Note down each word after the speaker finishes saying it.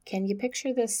Can you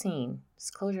picture this scene?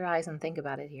 Just close your eyes and think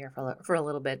about it here for a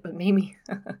little bit. But maybe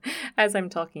as I'm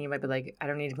talking, you might be like, I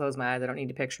don't need to close my eyes. I don't need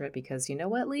to picture it because you know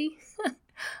what, Lee?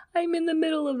 I'm in the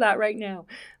middle of that right now.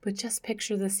 But just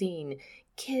picture the scene.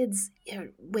 Kids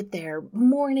with their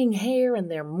morning hair and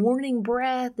their morning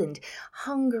breath and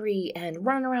hungry and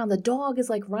running around. The dog is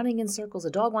like running in circles.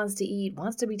 The dog wants to eat,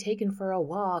 wants to be taken for a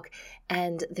walk.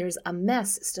 And there's a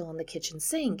mess still in the kitchen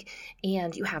sink.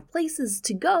 And you have places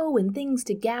to go and things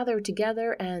to gather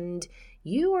together. And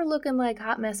you are looking like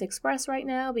Hot Mess Express right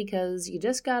now because you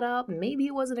just got up. Maybe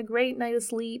it wasn't a great night of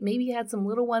sleep. Maybe you had some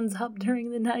little ones up during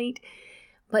the night.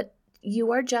 But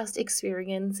you are just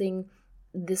experiencing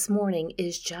this morning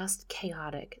is just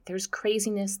chaotic. There's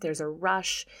craziness, there's a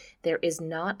rush, there is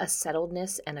not a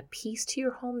settledness and a peace to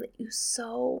your home that you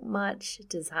so much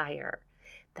desire.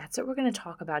 That's what we're going to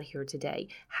talk about here today,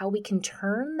 how we can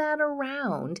turn that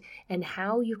around and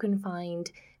how you can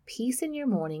find peace in your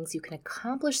mornings. You can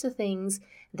accomplish the things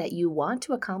that you want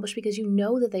to accomplish because you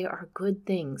know that they are good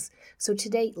things. So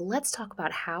today, let's talk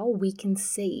about how we can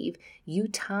save you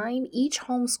time each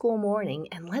homeschool morning,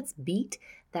 and let's beat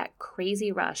that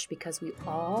crazy rush because we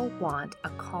all want a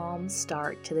calm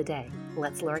start to the day.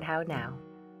 Let's learn how now.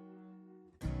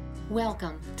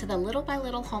 Welcome to the Little by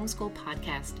Little Homeschool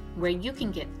Podcast, where you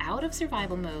can get out of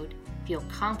survival mode, feel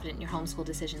confident in your homeschool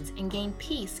decisions, and gain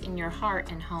peace in your heart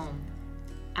and home.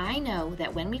 I know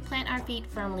that when we plant our feet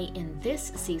firmly in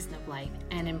this season of life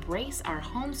and embrace our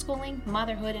homeschooling,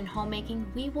 motherhood, and homemaking,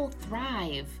 we will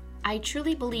thrive. I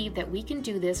truly believe that we can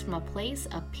do this from a place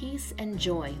of peace and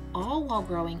joy, all while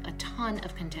growing a ton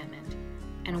of contentment.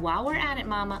 And while we're at it,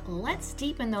 Mama, let's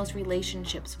deepen those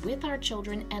relationships with our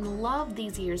children and love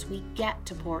these years we get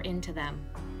to pour into them.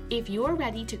 If you're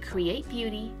ready to create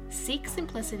beauty, seek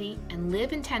simplicity, and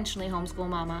live intentionally, homeschool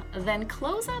mama, then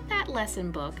close out that lesson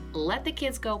book, let the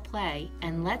kids go play,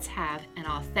 and let's have an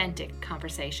authentic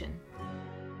conversation.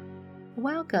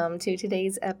 Welcome to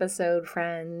today's episode,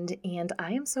 friend, and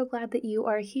I am so glad that you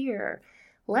are here.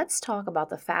 Let's talk about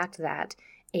the fact that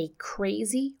a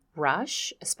crazy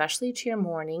rush, especially to your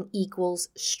morning, equals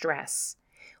stress,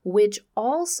 which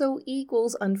also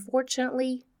equals,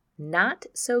 unfortunately, not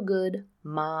so good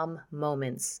mom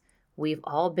moments. We've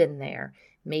all been there.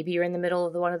 Maybe you're in the middle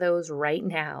of one of those right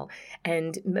now,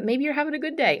 and maybe you're having a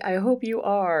good day. I hope you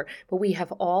are. But we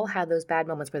have all had those bad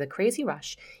moments where the crazy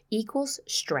rush equals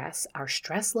stress. Our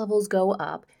stress levels go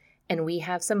up, and we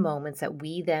have some moments that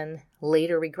we then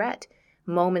later regret,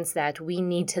 moments that we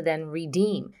need to then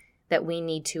redeem, that we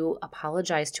need to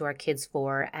apologize to our kids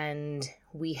for, and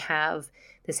we have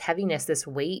this heaviness, this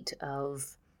weight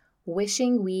of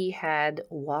wishing we had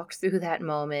walked through that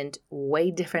moment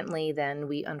way differently than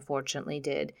we unfortunately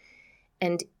did.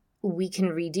 And we can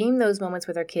redeem those moments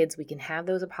with our kids. We can have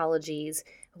those apologies.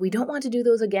 We don't want to do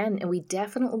those again. And we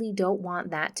definitely don't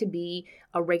want that to be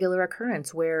a regular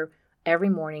occurrence where every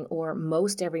morning or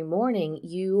most every morning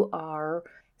you are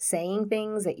saying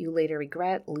things that you later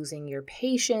regret, losing your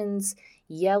patience,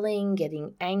 yelling,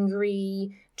 getting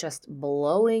angry, just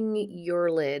blowing your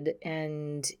lid,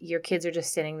 and your kids are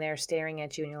just sitting there staring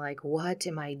at you and you're like, what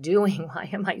am I doing? Why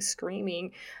am I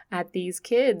screaming at these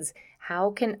kids? How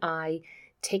can I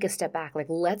take a step back? Like,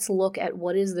 let's look at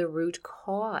what is the root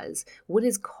cause. What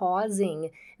is causing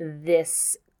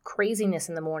this craziness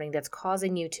in the morning that's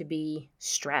causing you to be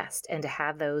stressed and to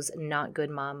have those not good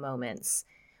mom moments?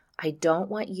 I don't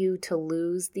want you to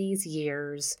lose these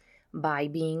years by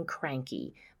being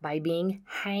cranky, by being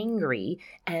hangry,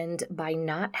 and by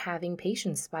not having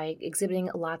patience, by exhibiting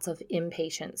lots of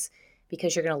impatience,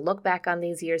 because you're going to look back on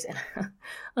these years and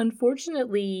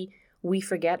unfortunately, we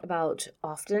forget about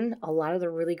often a lot of the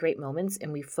really great moments,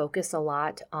 and we focus a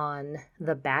lot on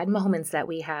the bad moments that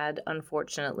we had,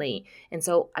 unfortunately. And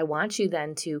so I want you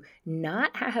then to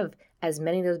not have as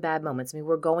many of those bad moments. I mean,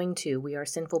 we are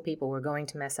sinful people, we're going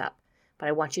to mess up. But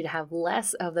I want you to have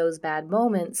less of those bad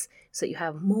moments so that you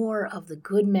have more of the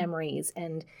good memories.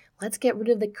 And let's get rid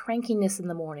of the crankiness in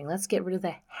the morning. Let's get rid of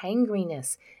the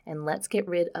hangriness, and let's get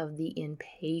rid of the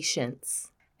impatience.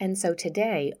 And so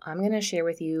today, I'm going to share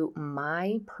with you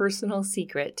my personal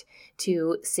secret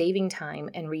to saving time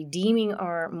and redeeming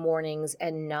our mornings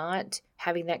and not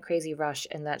having that crazy rush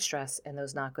and that stress and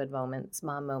those not good moments,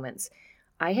 mom moments.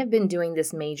 I have been doing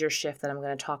this major shift that I'm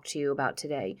going to talk to you about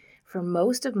today for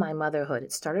most of my motherhood.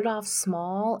 It started off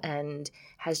small and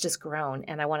has just grown,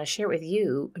 and I want to share it with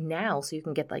you now so you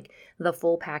can get like the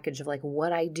full package of like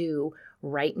what I do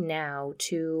right now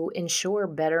to ensure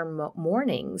better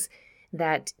mornings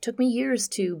that took me years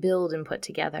to build and put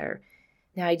together.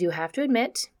 Now, I do have to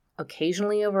admit,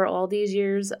 occasionally over all these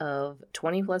years of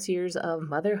 20 plus years of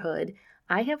motherhood,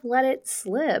 I have let it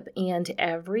slip, and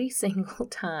every single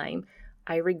time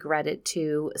I regret it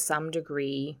to some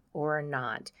degree or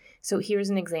not. So here's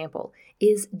an example,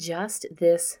 is just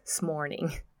this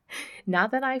morning.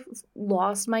 Not that I've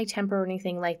lost my temper or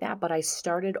anything like that, but I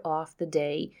started off the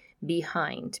day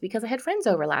behind because I had friends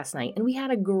over last night and we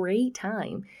had a great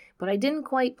time, but I didn't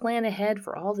quite plan ahead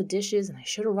for all the dishes and I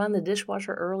should have run the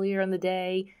dishwasher earlier in the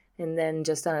day and then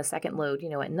just done a second load,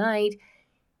 at night.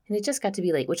 And it just got to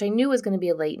be late, which I knew was going to be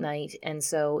a late night. And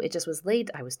so it just was late.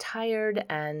 I was tired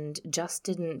and just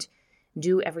didn't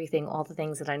do everything, all the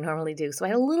things that I normally do. So I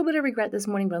had a little bit of regret this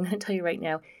morning, but I'm going to tell you right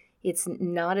now, it's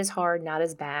not as hard, not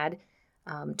as bad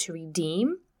to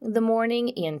redeem the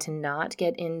morning and to not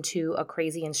get into a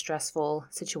crazy and stressful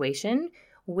situation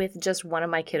with just one of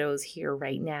my kiddos here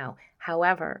right now.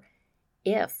 However,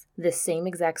 if the same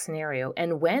exact scenario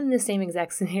and when the same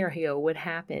exact scenario would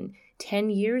happen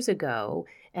 10 years ago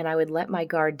and I would let my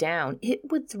guard down, it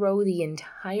would throw the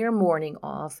entire morning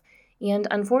off and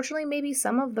unfortunately maybe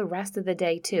some of the rest of the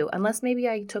day too, unless maybe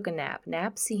I took a nap.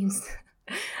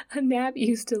 A nap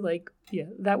used to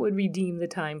that would redeem the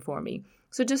time for me.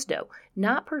 So just know,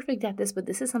 not perfect at this, but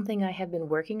this is something I have been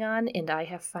working on and I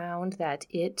have found that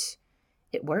it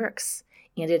works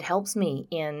and it helps me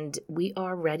and we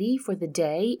are ready for the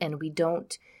day and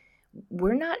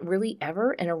we're not really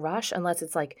ever in a rush unless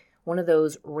it's like one of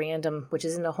those random, which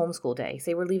isn't a homeschool day.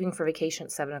 Say we're leaving for vacation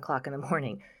at 7 o'clock in the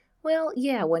morning. Well,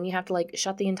 yeah, when you have to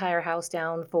shut the entire house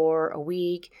down for a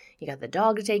week, you got the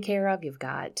dog to take care of, you've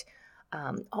got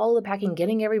all the packing,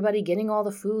 getting all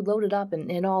the food loaded up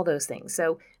and all those things.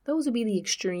 So those would be the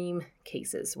extreme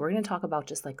cases. We're going to talk about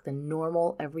just the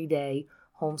normal, everyday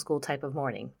homeschool type of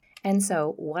morning. And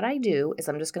so what I do is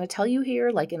I'm just going to tell you here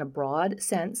in a broad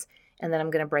sense, and then I'm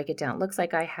going to break it down. It looks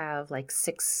like I have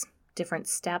 6 different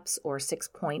steps or 6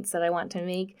 points that I want to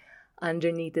make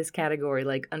underneath this category,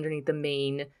 underneath the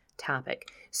main topic.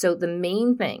 So the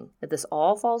main thing that this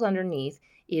all falls underneath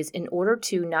is in order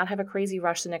to not have a crazy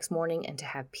rush the next morning and to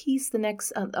have peace the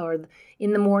next or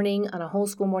in the morning on a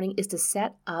homeschool morning is to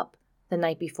set up the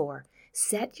night before.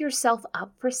 Set yourself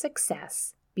up for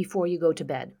success before you go to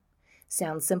bed.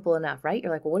 Sounds simple enough, right?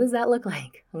 You're like, well, what does that look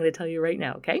like? I'm going to tell you right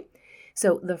now, okay?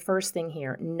 So the first thing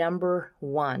here, number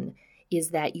 1,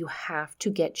 is that you have to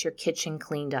get your kitchen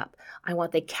cleaned up. I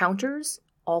want the counters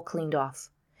all cleaned off.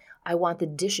 I want the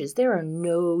dishes. There are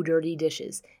no dirty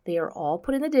dishes. They are all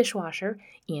put in the dishwasher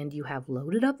and you have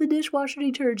loaded up the dishwasher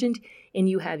detergent and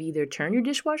you have either turned your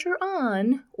dishwasher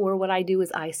on or what I do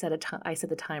is I set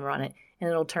the timer on it and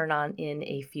it'll turn on in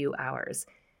a few hours.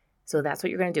 So that's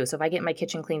what you're going to do. So if I get my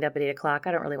kitchen cleaned up at 8 o'clock,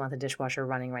 I don't really want the dishwasher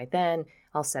running right then.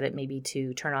 I'll set it maybe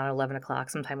to turn on at 11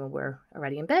 o'clock sometime when we're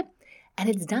already in bed. And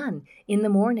it's done in the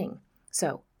morning.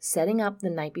 So setting up the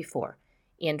night before.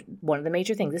 And one of the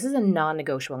major things, this is a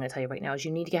non-negotiable, I'm going to tell you right now, is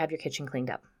you need to have your kitchen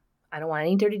cleaned up. I don't want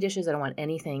any dirty dishes. I don't want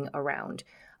anything around.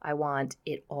 I want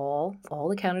it all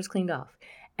the counters cleaned off.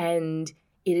 And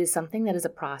it is something that is a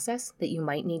process that you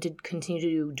might need to continue to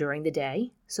do during the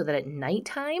day so that at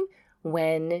nighttime,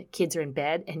 when kids are in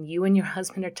bed and you and your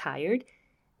husband are tired,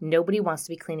 nobody wants to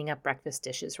be cleaning up breakfast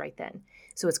dishes right then.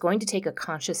 So it's going to take a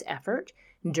conscious effort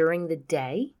during the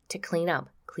day to clean up.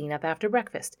 Clean up after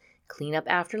breakfast. Clean up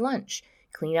after lunch.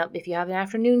 Clean up if you have an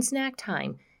afternoon snack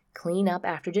time. Clean up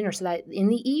after dinner so that in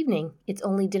the evening, it's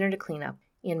only dinner to clean up.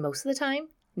 And most of the time,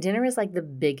 dinner is the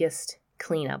biggest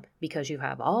cleanup because you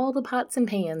have all the pots and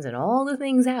pans and all the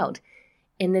things out.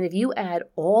 And then if you add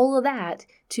all of that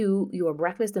to your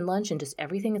breakfast and lunch and just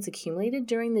everything that's accumulated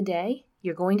during the day,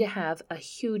 you're going to have a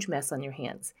huge mess on your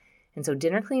hands. And so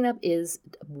dinner cleanup is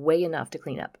way enough to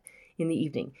clean up in the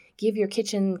evening. Give your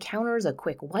kitchen counters a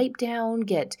quick wipe down,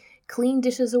 get clean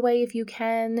dishes away if you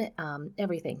can,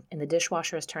 everything. And the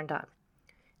dishwasher is turned on.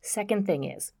 Second thing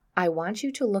is, I want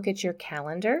you to look at your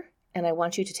calendar and I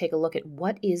want you to take a look at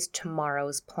what is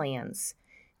tomorrow's plans.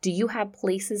 Do you have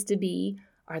places to be?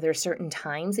 Are there certain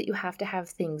times that you have to have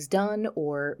things done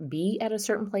or be at a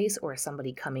certain place or is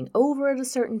somebody coming over at a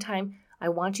certain time? I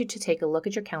want you to take a look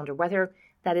at your calendar, whether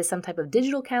that is some type of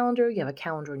digital calendar, you have a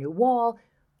calendar on your wall,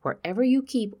 wherever you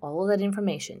keep all of that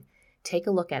information. Take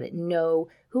a look at it. Know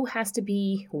who has to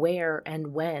be where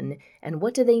and when and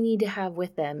what do they need to have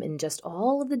with them and just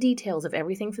all of the details of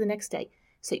everything for the next day.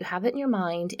 So you have it in your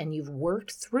mind and you've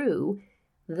worked through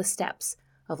the steps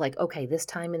of okay, this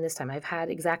time and this time. I've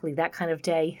had exactly that kind of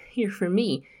day here for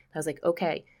me. I was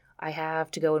okay, I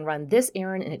have to go and run this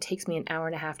errand and it takes me an hour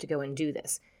and a half to go and do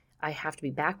this. I have to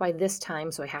be back by this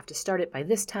time, so I have to start it by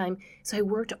this time. So I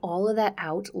worked all of that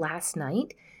out last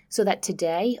night so that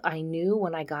today I knew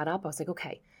when I got up, I was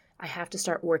okay, I have to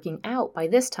start working out by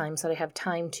this time so that I have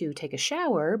time to take a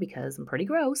shower because I'm pretty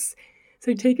gross.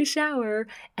 So take a shower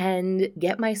and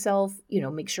get myself,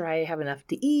 make sure I have enough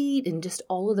to eat and just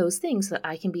all of those things so that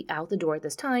I can be out the door at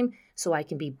this time so I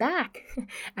can be back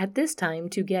at this time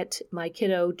to get my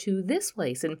kiddo to this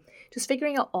place, and just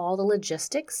figuring out all the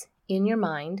logistics in your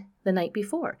mind the night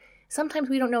before. Sometimes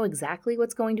we don't know exactly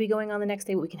what's going to be going on the next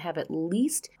day, but we can have at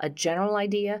least a general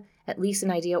idea,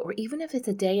 or even if it's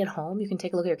a day at home, you can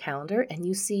take a look at your calendar and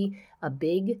you see a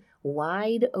big,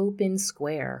 wide open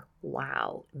square.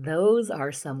 Wow, those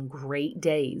are some great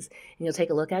days. And you'll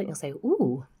take a look at it and you'll say,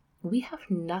 ooh, we have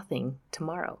nothing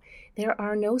tomorrow. There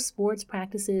are no sports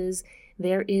practices.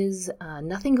 There is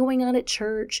nothing going on at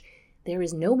church. There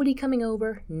is nobody coming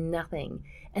over, nothing.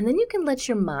 And then you can let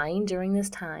your mind during this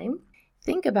time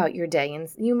think about your day, and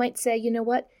you might say, you know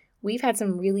what? We've had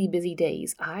some really busy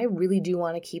days. I really do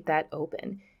want to keep that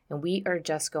open, and we are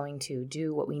just going to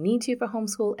do what we need to for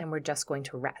homeschool, and we're just going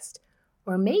to rest.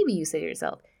 Or maybe you say to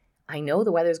yourself, I know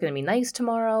the weather's going to be nice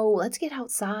tomorrow. Let's get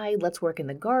outside. Let's work in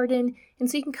the garden.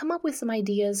 And so you can come up with some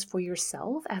ideas for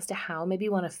yourself as to how maybe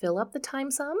you want to fill up the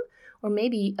time some. Or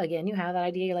maybe, again, you have that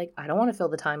idea. You're like, I don't want to fill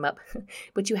the time up.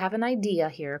 But you have an idea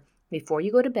here before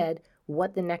you go to bed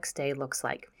what the next day looks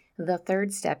like. The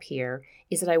third step here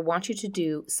is that I want you to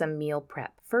do some meal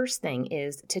prep. First thing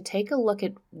is to take a look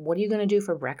at what are you going to do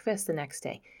for breakfast the next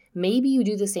day. Maybe you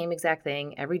do the same exact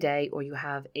thing every day, or you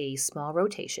have a small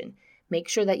rotation. Make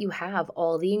sure that you have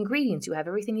all the ingredients, you have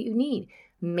everything that you need.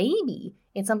 Maybe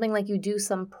it's something like you do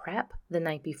some prep the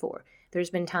night before. There's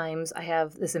been times I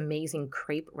have this amazing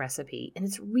crepe recipe, and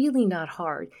it's really not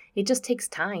hard. It just takes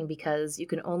time because you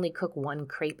can only cook one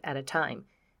crepe at a time.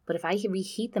 But if I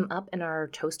reheat them up in our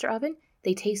toaster oven,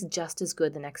 they taste just as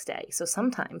good the next day. So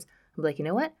sometimes I'm like, you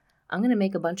know what? I'm going to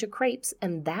make a bunch of crepes,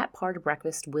 and that part of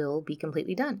breakfast will be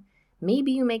completely done.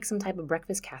 Maybe you make some type of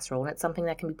breakfast casserole, and it's something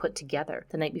that can be put together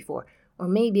the night before. Or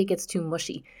maybe it gets too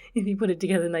mushy if you put it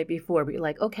together the night before, but you're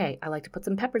like, okay, I like to put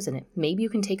some peppers in it. Maybe you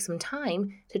can take some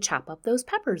time to chop up those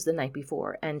peppers the night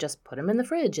before and just put them in the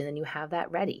fridge, and then you have that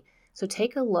ready. So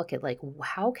take a look at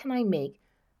how can I make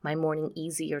my morning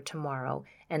easier tomorrow,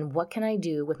 and what can I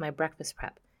do with my breakfast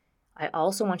prep? I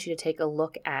also want you to take a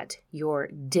look at your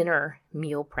dinner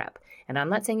meal prep. And I'm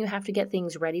not saying you have to get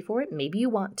things ready for it. Maybe you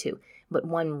want to. But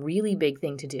one really big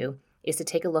thing to do is to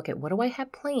take a look at what do I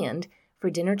have planned for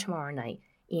dinner tomorrow night,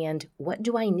 and what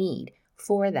do I need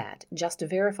for that, just to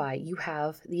verify you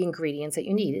have the ingredients that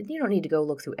you need. You don't need to go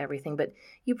look through everything, but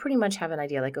you pretty much have an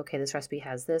idea like, okay, this recipe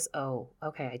has this. Oh,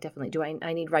 okay, I definitely do.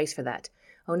 I need rice for that.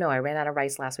 Oh no, I ran out of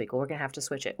rice last week. Well, we're going to have to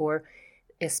switch it. Or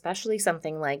especially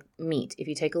something like meat. If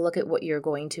you take a look at what you're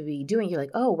going to be doing, you're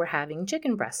like, oh, we're having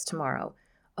chicken breasts tomorrow.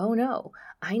 Oh no,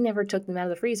 I never took them out of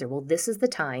the freezer. Well, this is the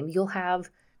time. You'll have,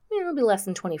 it'll be less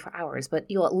than 24 hours, but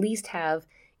you'll at least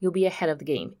you'll be ahead of the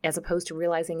game, as opposed to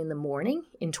realizing in the morning,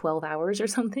 in 12 hours or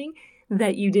something,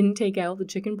 that you didn't take out the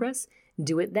chicken breasts.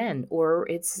 Do it then, or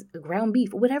it's ground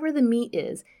beef, whatever the meat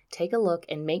is. Take a look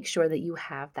and make sure that you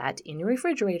have that in your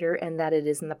refrigerator and that it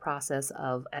is in the process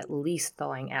of at least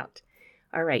thawing out.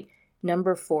 All right,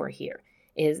 number 4 here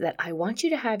is that I want you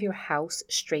to have your house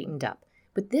straightened up.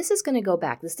 But this is going to go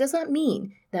back. This does not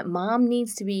mean that mom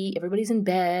needs to be, everybody's in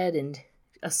bed and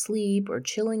asleep or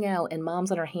chilling out and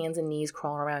mom's on her hands and knees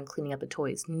crawling around cleaning up the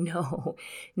toys. No.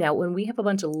 Now, when we have a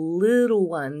bunch of little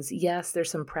ones, yes,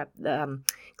 there's some prep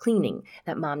cleaning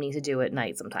that mom needs to do at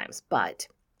night sometimes. But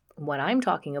what I'm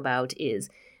talking about is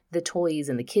the toys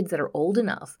and the kids that are old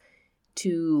enough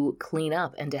to clean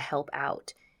up and to help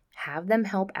out. Have them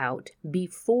help out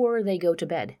before they go to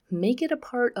bed. Make it a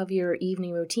part of your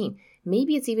evening routine.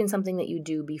 Maybe it's even something that you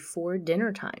do before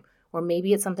dinner time, or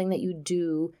maybe it's something that you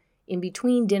do in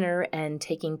between dinner and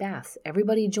taking baths.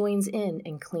 Everybody joins in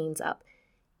and cleans up.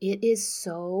 It is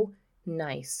so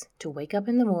nice to wake up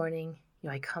in the morning.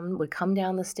 I would come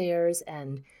down the stairs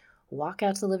and walk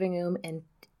out to the living room, and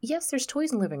yes, there's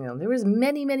toys in the living room. There was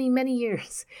many, many, many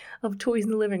years of toys in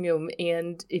the living room.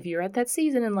 And if you're at that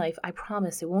season in life, I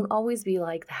promise it won't always be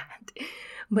like that.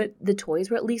 But the toys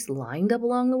were at least lined up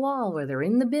along the wall, or they're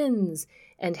in the bins,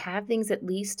 and have things at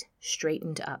least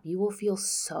straightened up. You will feel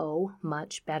so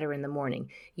much better in the morning.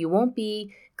 You won't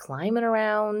be climbing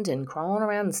around and crawling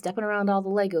around and stepping around all the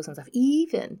Legos and stuff,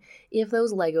 even if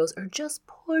those Legos are just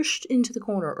pushed into the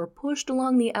corner or pushed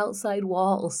along the outside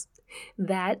walls.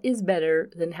 That is better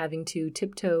than having to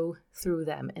tiptoe through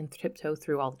them and tiptoe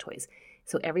through all the toys.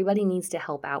 So everybody needs to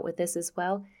help out with this as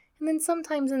well. And then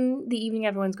sometimes in the evening,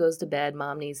 everyone goes to bed.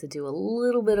 Mom needs to do a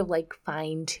little bit of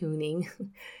fine tuning.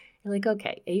 You're like,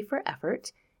 okay, A for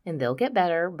effort, and they'll get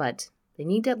better, but they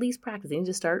need to at least practice. They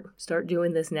need to start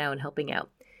doing this now and helping out.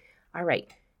 All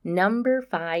right. Number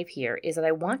 5 here is that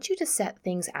I want you to set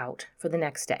things out for the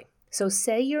next day. So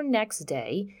say your next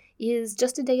day is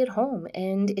just a day at home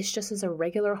and it's just as a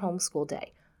regular homeschool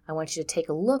day. I want you to take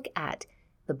a look at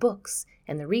the books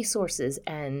and the resources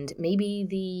and maybe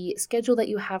the schedule that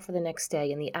you have for the next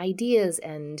day and the ideas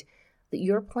and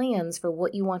your plans for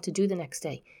what you want to do the next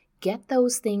day. Get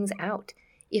those things out.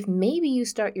 If maybe you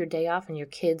start your day off and your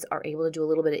kids are able to do a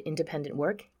little bit of independent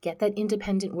work, get that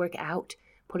independent work out.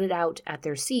 Put it out at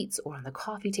their seats or on the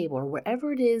coffee table or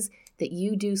wherever it is that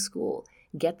you do school.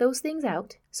 Get those things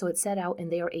out so it's set out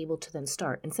and they are able to then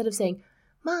start. Instead of saying,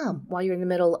 Mom, while you're in the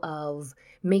middle of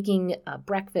making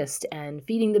breakfast and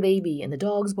feeding the baby and the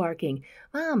dog's barking,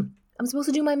 Mom, I'm supposed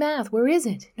to do my math. Where is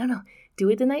it? No. Do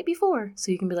it the night before.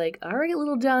 So you can be like, all right,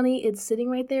 little Johnny, it's sitting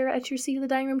right there at your seat at the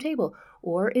dining room table.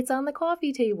 Or it's on the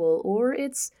coffee table. Or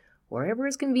it's wherever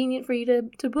is convenient for you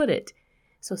to put it.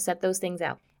 So set those things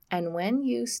out. And when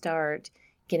you start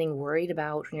getting worried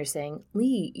about when you're saying,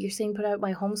 Lee, you're saying put out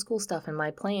my homeschool stuff and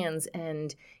my plans,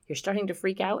 and you're starting to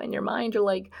freak out in your mind, you're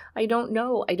like, I don't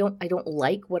know. I don't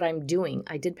like what I'm doing.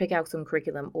 I did pick out some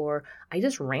curriculum, or I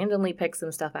just randomly picked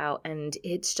some stuff out and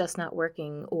it's just not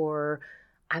working, or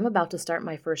I'm about to start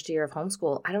my first year of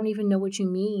homeschool. I don't even know what you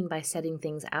mean by setting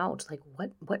things out. Like,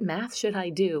 what math should I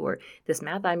do? Or this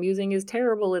math I'm using is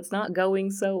terrible. It's not going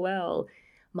so well.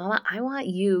 Mama, I want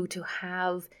you to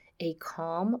have a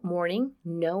calm morning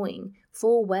knowing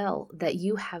full well that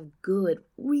you have good,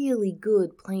 really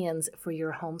good plans for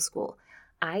your homeschool.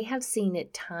 I have seen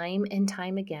it time and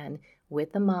time again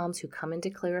with the moms who come in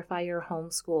to clarify your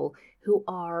homeschool who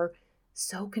are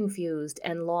so confused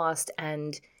and lost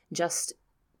and just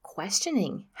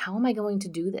questioning, how am I going to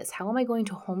do this? How am I going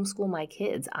to homeschool my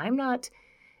kids? I'm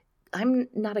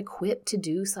not equipped to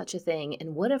do such a thing.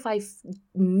 And what if I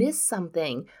miss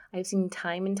something? I've seen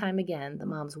time and time again, the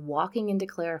moms walking in to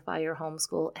clarify your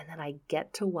homeschool, and then I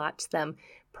get to watch them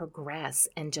progress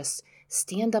and just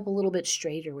stand up a little bit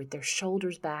straighter with their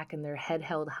shoulders back and their head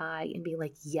held high and be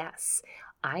like, yes,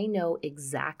 I know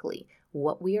exactly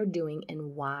what we are doing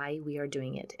and why we are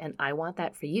doing it. And I want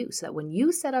that for you, so that when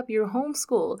you set up your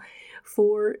homeschool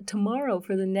for tomorrow,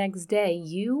 for the next day,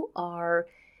 you are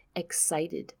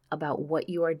excited about what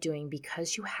you are doing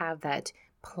because you have that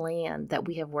plan that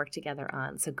we have worked together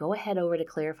on. So go ahead over to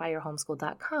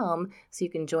clarifyyourhomeschool.com so you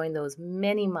can join those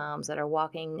many moms that are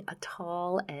walking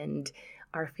tall and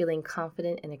are feeling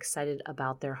confident and excited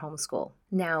about their homeschool.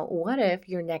 Now, what if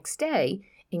your next day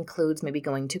includes maybe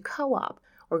going to co-op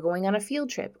or going on a field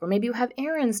trip, or maybe you have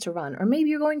errands to run, or maybe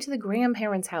you're going to the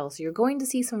grandparents' house, or you're going to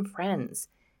see some friends.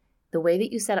 The way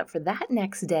that you set up for that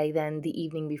next day then the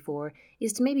evening before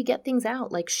is to maybe get things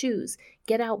out like shoes,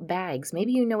 get out bags.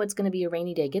 Maybe you know it's going to be a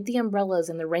rainy day. Get the umbrellas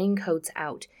and the raincoats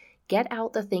out. Get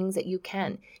out the things that you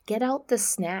can. Get out the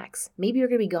snacks. Maybe you're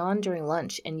going to be gone during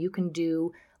lunch and you can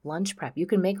do lunch prep. You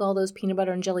can make all those peanut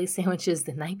butter and jelly sandwiches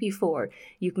the night before.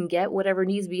 You can get whatever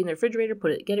needs to be in the refrigerator,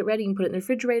 get it ready and put it in the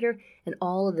refrigerator, and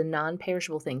all of the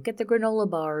non-perishable things. Get the granola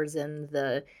bars and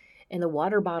the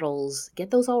water bottles.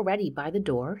 Get those all ready by the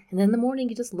door, and then in the morning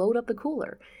you just load up the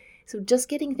cooler. So just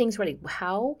getting things ready.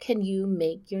 How can you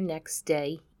make your next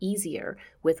day easier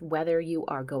with whether you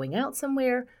are going out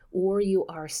somewhere or you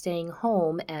are staying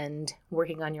home and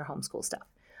working on your homeschool stuff?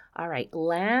 All right,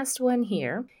 last one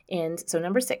here. And so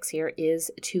number 6 here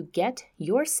is to get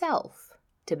yourself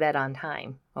to bed on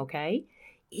time, okay?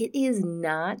 It is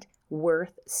not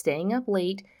worth staying up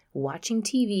late, watching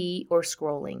TV, or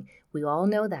scrolling. We all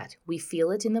know that. We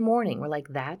feel it in the morning. We're like,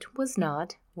 that was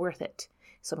not worth it.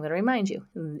 So I'm going to remind you,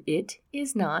 it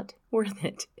is not worth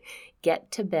it.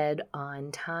 Get to bed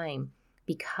on time,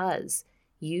 because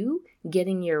you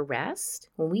getting your rest,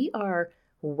 when we are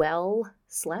well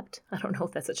slept, I don't know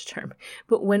if that's such a term,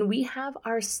 but when we have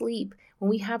our sleep, when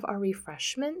we have our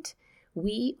refreshment,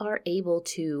 we are able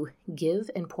to give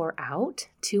and pour out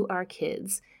to our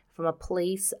kids from a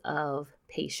place of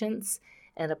patience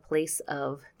and a place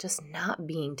of just not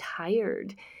being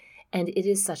tired. And it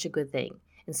is such a good thing.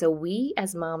 And so we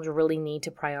as moms really need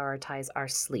to prioritize our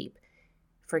sleep.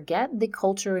 Forget the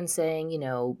culture and saying,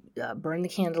 burn the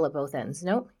candle at both ends.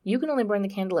 No, you can only burn the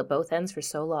candle at both ends for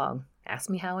so long. Ask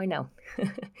me how I know.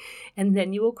 And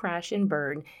then you will crash and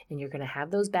burn, and you're going to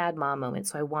have those bad mom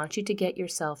moments. So I want you to get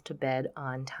yourself to bed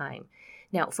on time.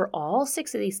 Now, for all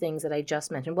 6 of these things that I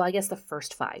just mentioned, well, I guess the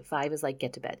first 5 is like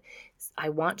get to bed. I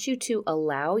want you to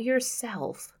allow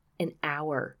yourself an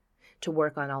hour to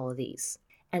work on all of these.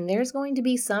 And there's going to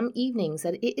be some evenings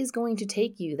that it is going to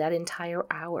take you that entire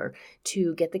hour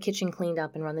to get the kitchen cleaned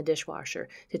up and run the dishwasher,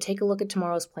 to take a look at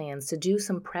tomorrow's plans, to do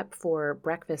some prep for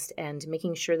breakfast and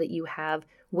making sure that you have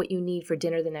what you need for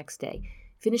dinner the next day.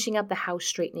 finishing up the house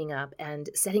straightening up and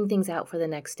setting things out for the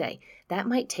next day. That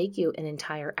might take you an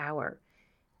entire hour.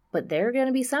 But there are going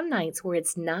to be some nights where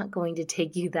it's not going to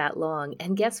take you that long.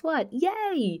 And guess what?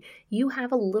 Yay! You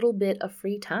have a little bit of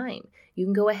free time. You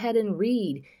can go ahead and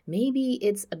read. Maybe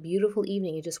it's a beautiful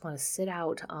evening. You just want to sit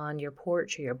out on your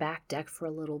porch or your back deck for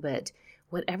a little bit.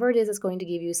 Whatever it is that's going to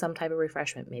give you some type of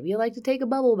refreshment. Maybe you like to take a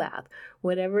bubble bath.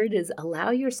 Whatever it is,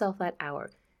 allow yourself that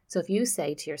hour. So if you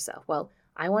say to yourself, well,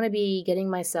 I want to be getting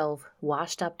myself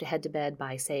washed up to head to bed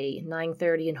by, say,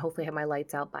 9:30 and hopefully have my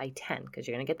lights out by 10 because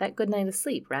you're going to get that good night of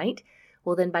sleep, right?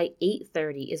 Well, then by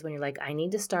 8:30 is when you're like, I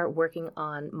need to start working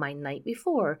on my night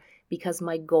before because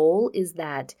my goal is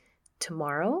that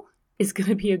tomorrow is going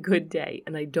to be a good day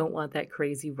and I don't want that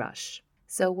crazy rush.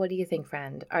 So what do you think,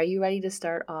 friend? Are you ready to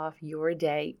start off your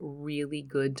day really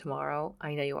good tomorrow?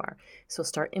 I know you are. So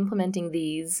start implementing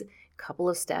these couple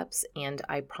of steps, and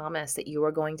I promise that you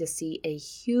are going to see a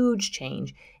huge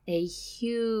change, a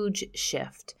huge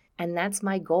shift. And that's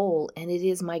my goal, and it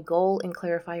is my goal in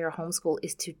Clarify Your Homeschool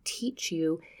is to teach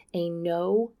you a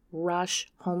no-rush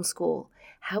homeschool,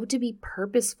 how to be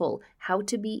purposeful, how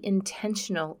to be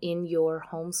intentional in your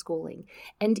homeschooling.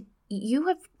 And you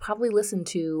have probably listened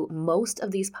to most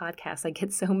of these podcasts. I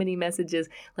get so many messages,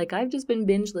 like I've just been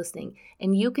binge listening,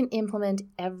 and you can implement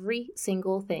every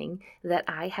single thing that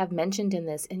I have mentioned in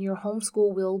this, and your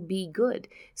homeschool will be good.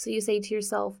 So you say to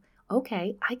yourself,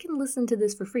 okay, I can listen to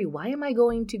this for free. Why am I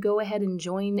going to go ahead and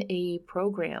join a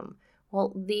program?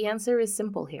 Well, the answer is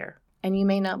simple here. And you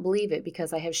may not believe it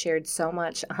because I have shared so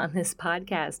much on this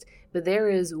podcast, but there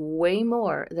is way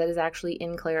more that is actually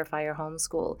in Clarify Your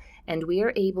Homeschool. And we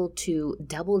are able to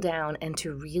double down and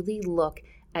to really look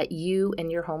at you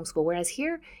and your homeschool. Whereas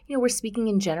here, we're speaking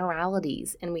in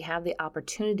generalities, and we have the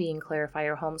opportunity in Clarify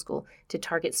Your Homeschool to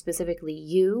target specifically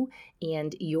you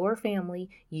and your family,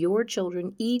 your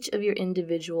children, each of your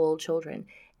individual children.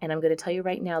 And I'm going to tell you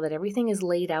right now that everything is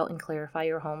laid out in Clarify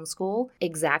Your Homeschool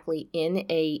exactly in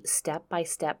a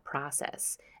step-by-step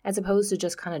process, as opposed to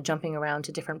just kind of jumping around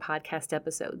to different podcast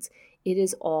episodes. It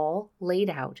is all laid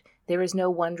out. There is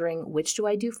no wondering, which do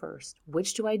I do first?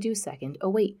 Which do I do second? Oh,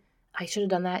 wait, I should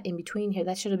have done that in between here.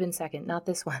 That should have been second, not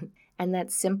this one. And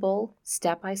that simple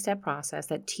step-by-step process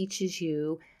that teaches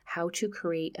you how to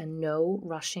create a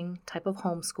no-rushing type of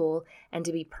homeschool and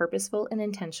to be purposeful and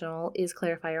intentional is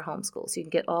Clarify Your Homeschool. So you can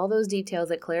get all those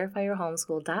details at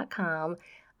clarifyyourhomeschool.com.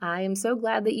 I am so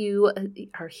glad that you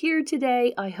are here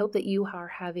today. I hope that you are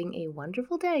having a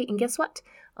wonderful day. And guess what?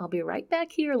 I'll be right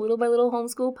back here, Little by Little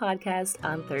Homeschool Podcast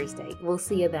on Thursday. We'll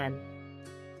see you then.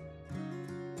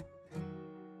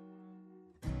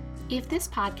 If this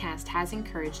podcast has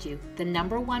encouraged you, the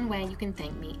number one way you can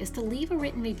thank me is to leave a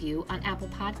written review on Apple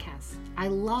Podcasts. I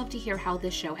love to hear how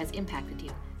this show has impacted you.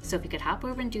 So if you could hop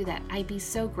over and do that, I'd be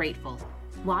so grateful.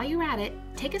 While you're at it,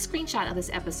 take a screenshot of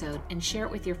this episode and share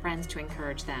it with your friends to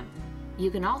encourage them.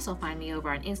 You can also find me over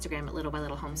on Instagram at Little by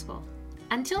Little Homeschool.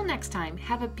 Until next time,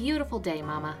 have a beautiful day,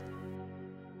 Mama.